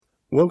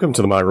Welcome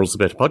to the My Rules Are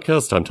Better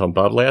podcast. I'm Tom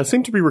Bartley. I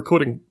seem to be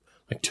recording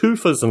like 2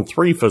 fizz and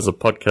 3 fizz of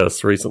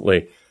podcasts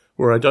recently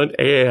where I don't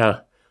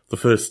air the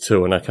first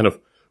 2 and I kind of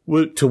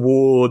work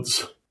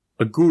towards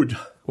a good,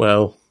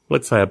 well,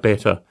 let's say a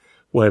better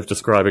way of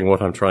describing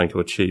what I'm trying to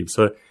achieve.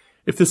 So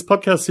if this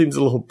podcast seems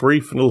a little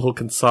brief and a little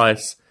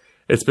concise,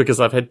 it's because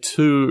I've had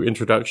 2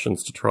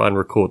 introductions to try and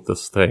record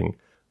this thing.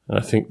 And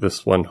I think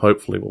this one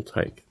hopefully will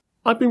take.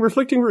 I've been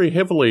reflecting very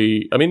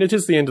heavily. I mean, it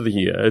is the end of the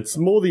year. It's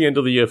more the end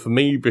of the year for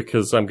me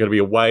because I'm going to be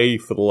away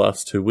for the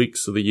last 2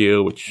 weeks of the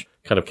year, which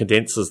kind of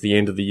condenses the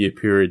end of the year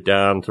period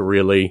down to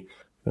really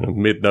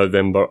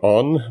mid-November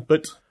on.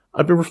 But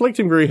I've been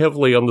reflecting very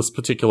heavily on this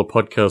particular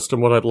podcast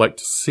and what I'd like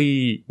to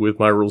see with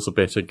My Rules Are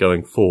Better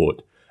going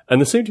forward. And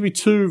there seem to be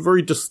 2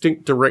 very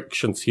distinct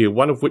directions here,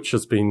 one of which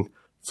has been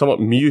somewhat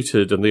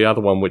muted and the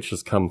other one which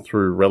has come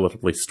through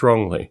relatively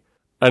strongly.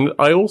 And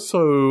I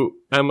also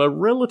am a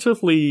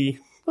relatively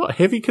not a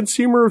heavy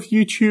consumer of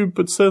YouTube,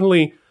 but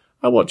certainly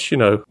I watch,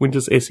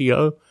 Windows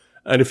SEO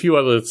and a few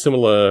other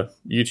similar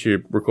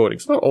YouTube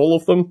recordings. Not all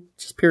of them,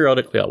 just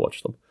periodically I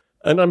watch them.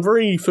 And I'm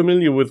very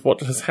familiar with what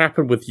has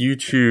happened with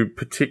YouTube,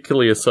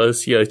 particularly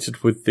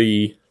associated with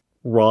the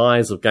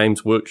rise of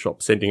Games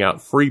Workshop sending out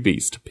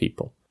freebies to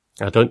people.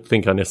 I don't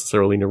think I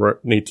necessarily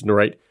need to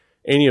narrate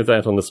any of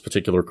that on this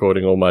particular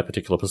recording or my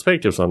particular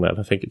perspectives on that.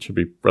 I think it should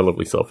be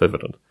relatively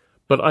self-evident.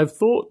 But I've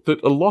thought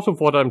that a lot of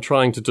what I'm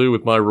trying to do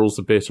with My Rules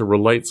Are Better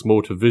relates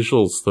more to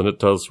visuals than it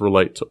does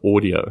relate to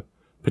audio,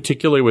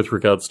 particularly with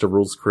regards to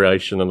rules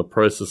creation and the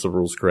process of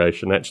rules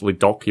creation, actually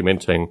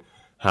documenting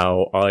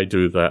how I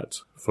do that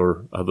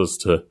for others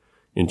to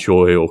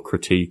enjoy or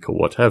critique or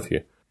what have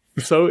you.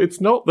 So it's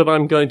not that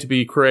I'm going to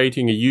be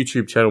creating a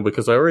YouTube channel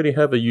because I already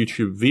have a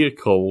YouTube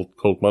vehicle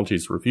called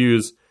Monty's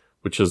Reviews,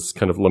 which has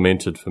kind of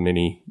lamented for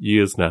many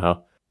years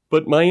now.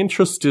 But my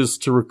interest is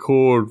to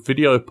record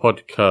video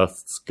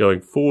podcasts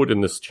going forward in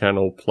this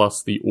channel,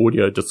 plus the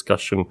audio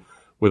discussion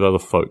with other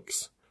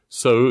folks.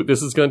 So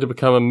this is going to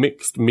become a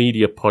mixed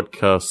media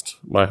podcast,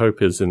 my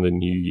hope is, in the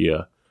new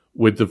year,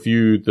 with the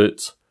view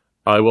that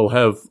I will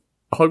have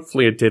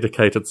hopefully a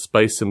dedicated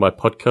space in my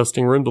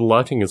podcasting room. The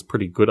lighting is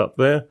pretty good up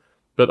there,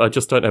 but I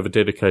just don't have a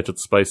dedicated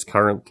space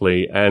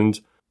currently.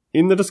 And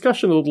in the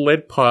discussion of the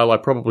lead pile, I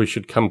probably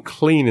should come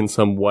clean in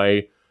some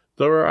way.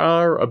 There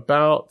are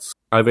about,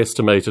 I've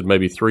estimated,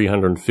 maybe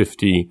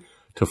 350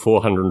 to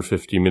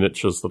 450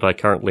 miniatures that I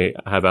currently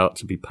have out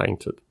to be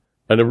painted.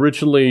 And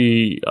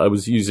originally I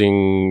was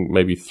using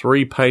maybe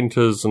 3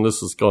 painters, and this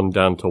has gone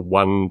down to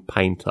 1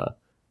 painter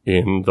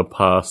in the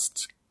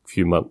past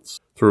few months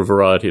through a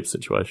variety of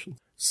situations.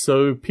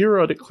 So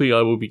periodically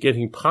I will be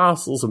getting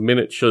parcels of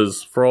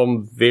miniatures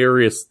from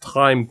various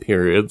time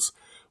periods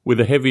with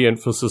a heavy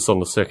emphasis on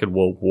the Second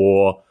World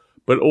War,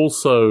 but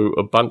also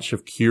a bunch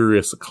of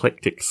curious,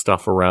 eclectic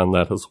stuff around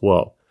that as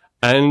well.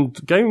 And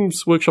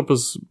Games Workshop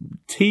has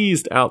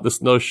teased out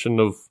this notion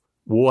of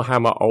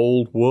Warhammer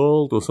Old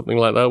World or something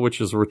like that, which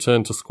is a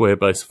return to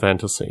square-based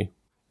fantasy,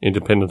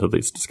 independent of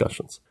these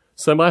discussions.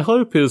 So my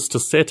hope is to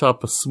set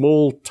up a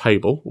small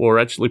table, or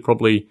actually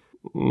probably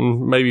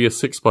maybe a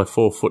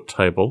 6x4 foot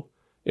table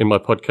in my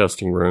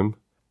podcasting room,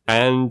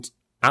 and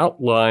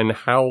outline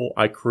how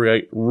I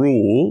create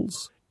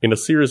rules in a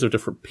series of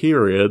different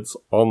periods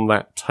on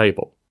that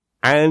table.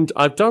 And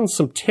I've done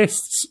some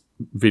tests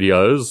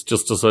videos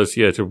just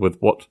associated with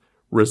what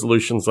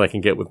resolutions I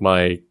can get with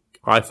my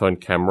iPhone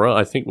camera.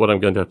 I think what I'm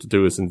going to have to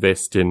do is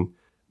invest in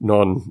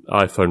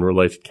non-iPhone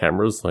related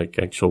cameras, like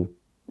actual,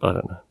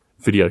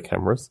 video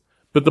cameras.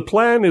 But the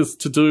plan is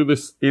to do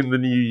this in the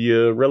new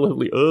year,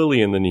 relatively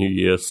early in the new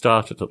year,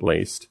 start it at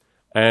least,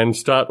 and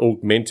start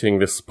augmenting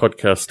this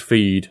podcast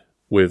feed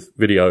with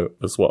video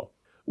as well,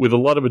 with a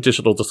lot of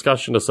additional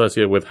discussion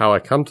associated with how I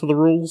come to the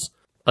rules.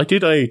 I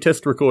did a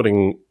test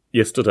recording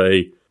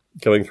yesterday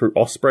going through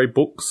Osprey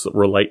books that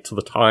relate to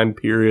the time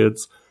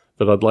periods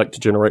that I'd like to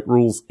generate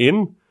rules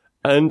in,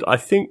 and I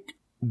think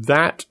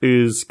that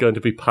is going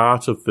to be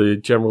part of the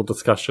general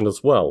discussion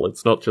as well.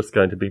 It's not just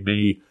going to be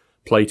me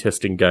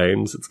playtesting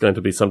games, it's going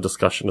to be some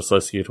discussion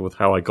associated with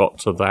how I got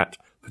to that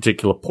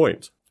particular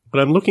point.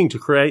 What I'm looking to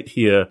create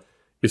here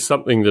is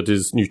something that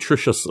is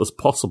nutritious as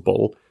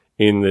possible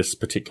in this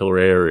particular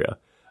area.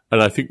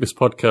 And I think this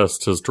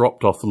podcast has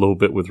dropped off a little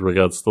bit with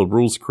regards to the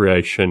rules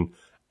creation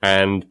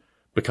and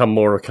become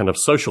more a kind of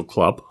social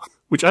club,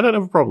 which I don't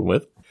have a problem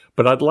with.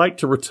 But I'd like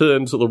to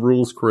return to the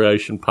rules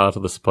creation part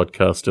of this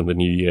podcast in the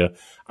new year.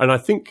 And I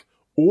think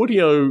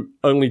audio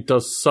only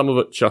does some of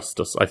it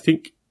justice. I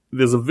think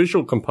there's a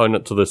visual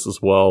component to this as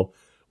well,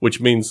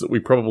 which means that we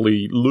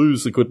probably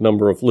lose a good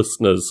number of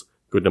listeners,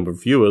 good number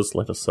of viewers,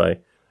 let us say,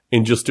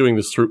 in just doing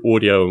this through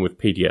audio and with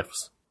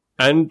PDFs.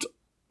 And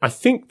I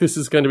think this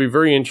is going to be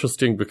very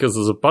interesting because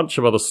there's a bunch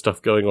of other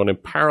stuff going on in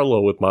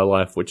parallel with my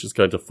life, which is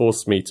going to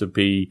force me to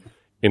be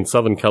in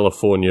Southern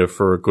California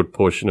for a good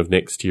portion of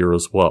next year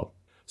as well.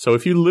 So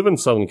if you live in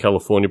Southern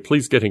California,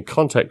 please get in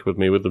contact with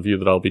me with the view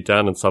that I'll be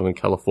down in Southern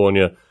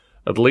California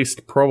at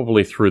least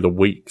probably through the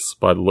weeks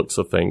by the looks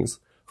of things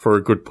for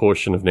a good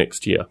portion of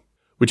next year.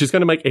 which is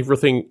going to make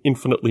everything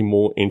infinitely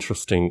more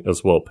interesting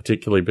as well,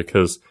 particularly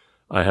because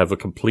I have a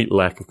complete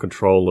lack of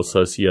control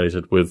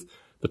associated with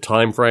the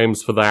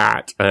timeframes for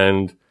that,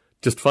 and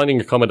just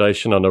finding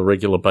accommodation on a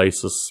regular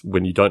basis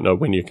when you don't know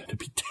when you're going to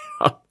be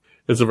down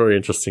is a very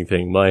interesting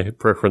thing. My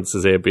preference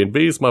is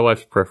Airbnbs. My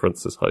wife's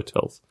preference is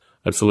hotels.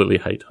 Absolutely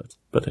hate hotels.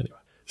 But anyway.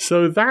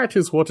 So that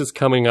is what is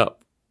coming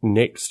up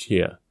next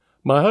year.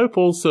 My hope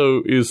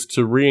also is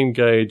to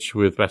re-engage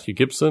with Matthew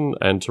Gibson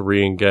and to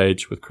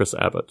re-engage with Chris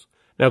Abbott.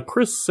 Now,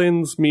 Chris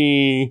sends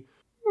me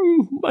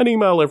an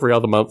email every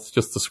other month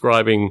just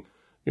describing,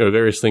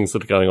 various things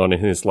that are going on in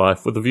his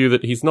life with the view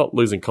that he's not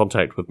losing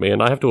contact with me.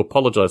 And I have to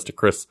apologize to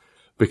Chris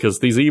because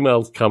these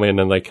emails come in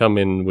and they come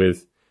in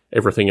with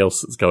everything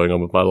else that's going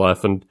on with my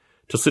life. And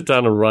to sit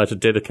down and write a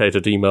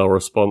dedicated email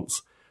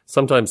response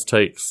sometimes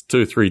takes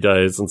 2 or 3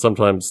 days, and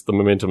sometimes the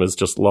momentum is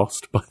just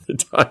lost by the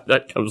time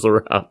that comes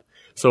around.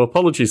 So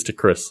apologies to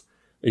Chris.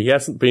 He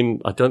hasn't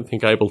been, I don't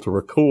think, able to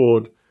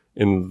record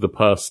in the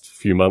past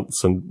few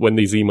months. And when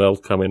these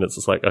emails come in, it's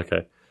just like,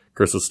 okay,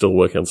 Chris is still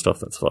working on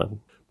stuff. That's fine.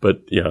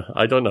 But yeah,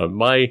 I don't know.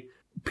 My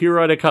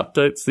periodic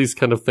updates, these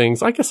kind of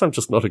things, I guess I'm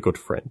just not a good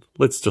friend.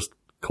 Let's just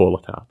call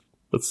it out.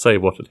 Let's say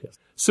what it is.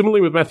 Similarly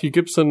with Matthew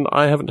Gibson,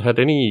 I haven't had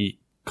any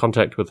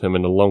contact with him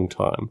in a long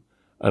time.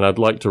 And I'd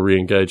like to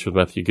re-engage with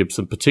Matthew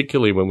Gibson,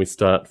 particularly when we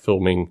start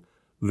filming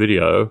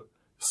video,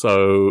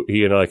 so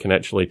he and I can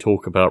actually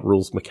talk about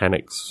rules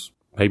mechanics,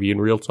 maybe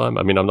in real time.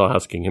 I mean, I'm not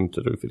asking him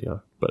to do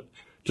video, but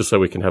just so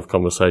we can have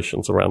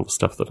conversations around the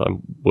stuff that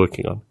I'm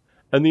working on.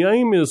 And the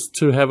aim is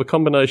to have a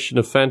combination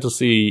of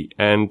fantasy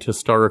and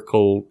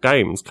historical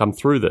games come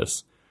through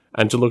this,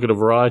 and to look at a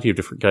variety of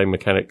different game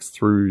mechanics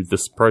through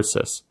this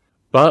process.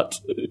 But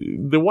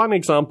the one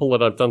example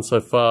that I've done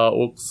so far,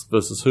 Orcs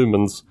versus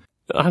Humans,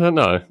 I don't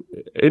know.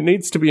 It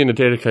needs to be in a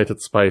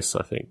dedicated space,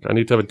 I think. I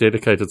need to have a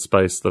dedicated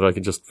space that I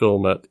can just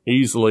film at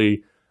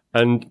easily.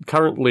 And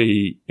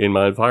currently, in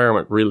my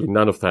environment, really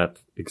none of that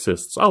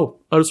exists. Oh,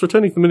 I was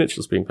returning the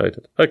miniatures being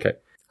painted. Okay.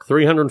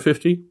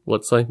 350,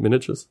 let's say,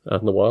 miniatures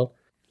out in the wild.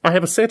 I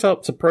have a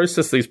setup to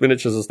process these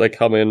miniatures as they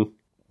come in,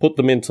 put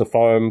them into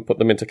foam, put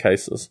them into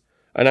cases.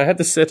 And I had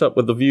this set up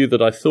with the view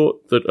that I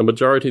thought that a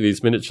majority of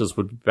these miniatures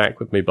would be back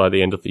with me by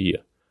the end of the year.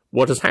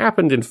 What has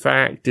happened, in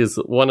fact, is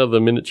that one of the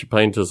miniature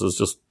painters has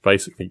just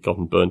basically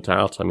gotten burnt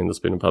out. I mean, there's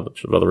been a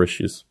bunch of other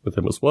issues with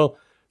him as well.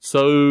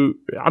 So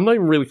I'm not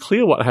even really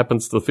clear what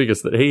happens to the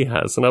figures that he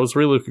has, and I was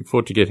really looking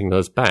forward to getting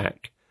those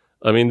back.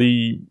 I mean,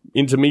 the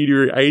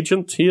intermediary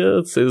agent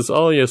here says,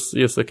 oh, yes,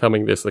 they're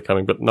coming,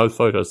 but no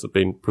photos have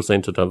been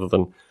presented other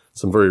than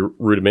some very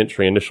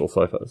rudimentary initial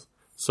photos.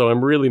 So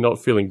I'm really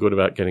not feeling good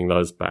about getting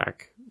those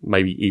back,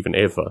 maybe even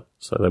ever.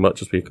 So they might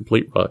just be a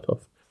complete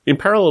write-off. In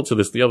parallel to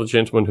this, the other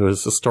gentleman who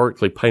has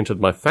historically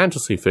painted my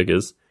fantasy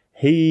figures,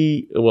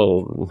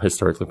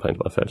 historically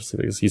painted my fantasy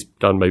figures. He's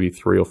done maybe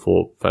 3 or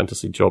 4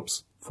 fantasy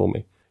jobs for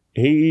me.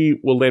 He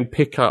will then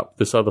pick up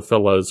this other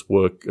fellow's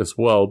work as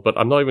well, but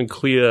I'm not even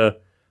clear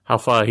how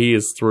far he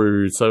is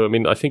through. So, I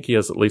mean, I think he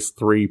has at least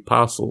 3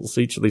 parcels.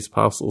 Each of these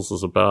parcels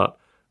is about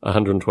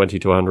 120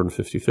 to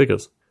 150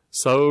 figures.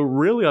 So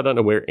really, I don't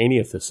know where any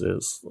of this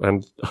is.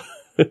 And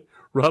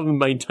rather than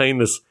maintain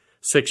this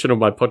section of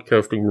my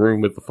podcasting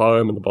room with the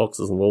foam and the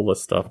boxes and all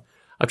this stuff,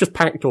 I've just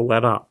packed all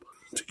that up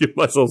to give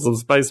myself some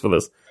space for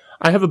this.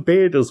 I have a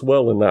bed as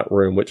well in that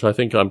room, which I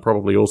think I'm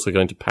probably also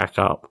going to pack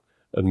up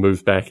and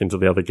move back into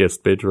the other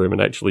guest bedroom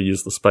and actually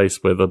use the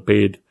space where the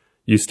bed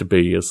used to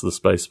be as the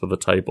space for the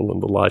table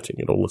and the lighting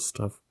and all this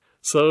stuff.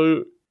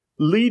 So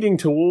leading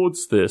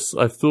towards this,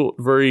 I thought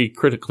very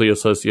critically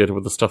associated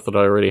with the stuff that I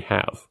already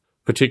have.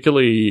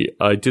 Particularly,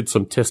 I did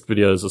some test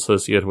videos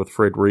associated with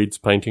Fred Reed's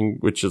painting,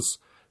 which is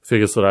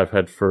figures that I've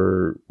had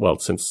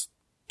since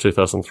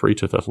 2003,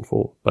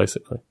 2004,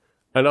 basically.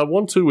 And I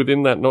want to,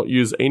 within that, not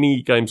use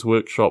any Games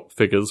Workshop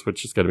figures,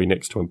 which is going to be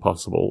next to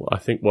impossible. I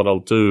think what I'll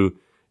do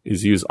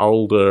is use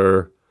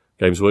older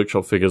Games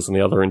Workshop figures and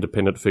the other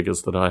independent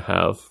figures that I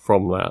have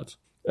from that.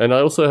 And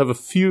I also have a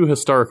few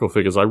historical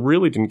figures. I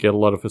really didn't get a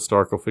lot of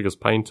historical figures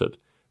painted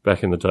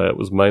back in the day. It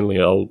was mainly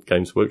old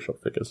Games Workshop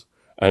figures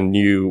and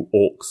new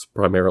Orcs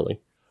primarily.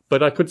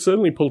 But I could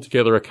certainly pull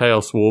together a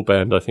Chaos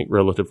Warband, I think,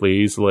 relatively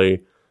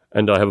easily.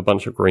 And I have a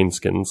bunch of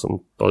greenskins,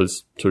 and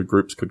those 2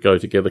 groups could go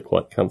together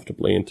quite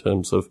comfortably in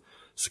terms of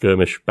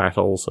skirmish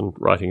battles and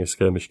writing a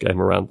skirmish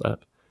game around that.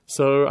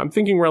 So I'm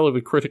thinking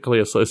relatively critically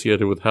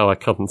associated with how I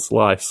cut and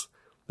slice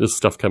this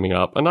stuff coming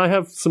up. And I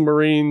have some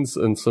Marines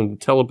and some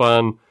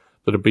Taliban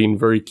that have been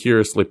very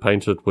curiously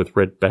painted with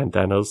red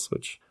bandanas,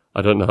 which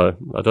I don't know.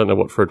 I don't know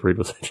what Fred Reed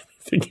was actually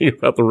thinking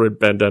about the red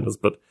bandanas,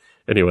 but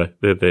anyway,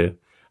 they're there.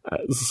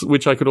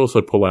 Which I could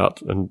also pull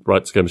out and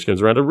write skirmish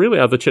games around. And really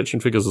other Chechen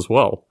figures as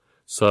well.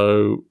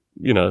 So,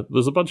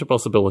 there's a bunch of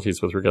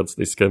possibilities with regards to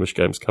these skirmish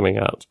games coming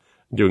out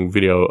and doing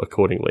video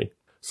accordingly.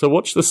 So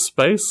watch this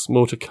space,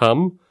 more to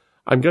come.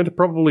 I'm going to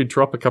probably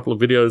drop a couple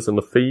of videos in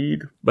the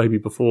feed, maybe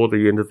before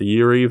the end of the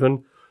year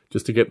even,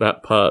 just to get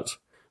that part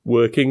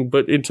working.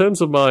 But in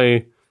terms of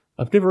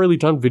I've never really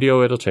done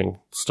video editing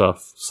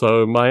stuff.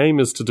 So my aim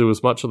is to do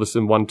as much of this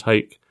in one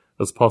take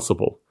as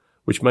possible.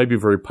 which may be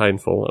very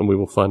painful, and we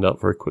will find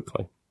out very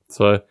quickly.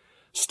 So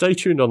stay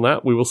tuned on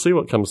that. We will see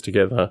what comes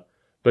together.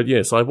 But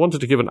yes, I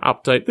wanted to give an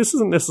update. This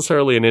isn't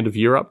necessarily an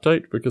end-of-year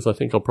update, because I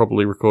think I'll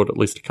probably record at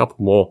least a couple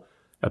more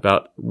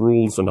about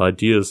rules and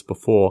ideas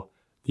before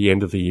the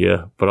end of the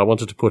year, but I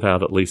wanted to put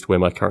out at least where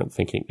my current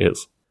thinking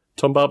is.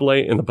 Tom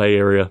Barbalet in the Bay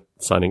Area,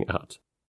 signing out.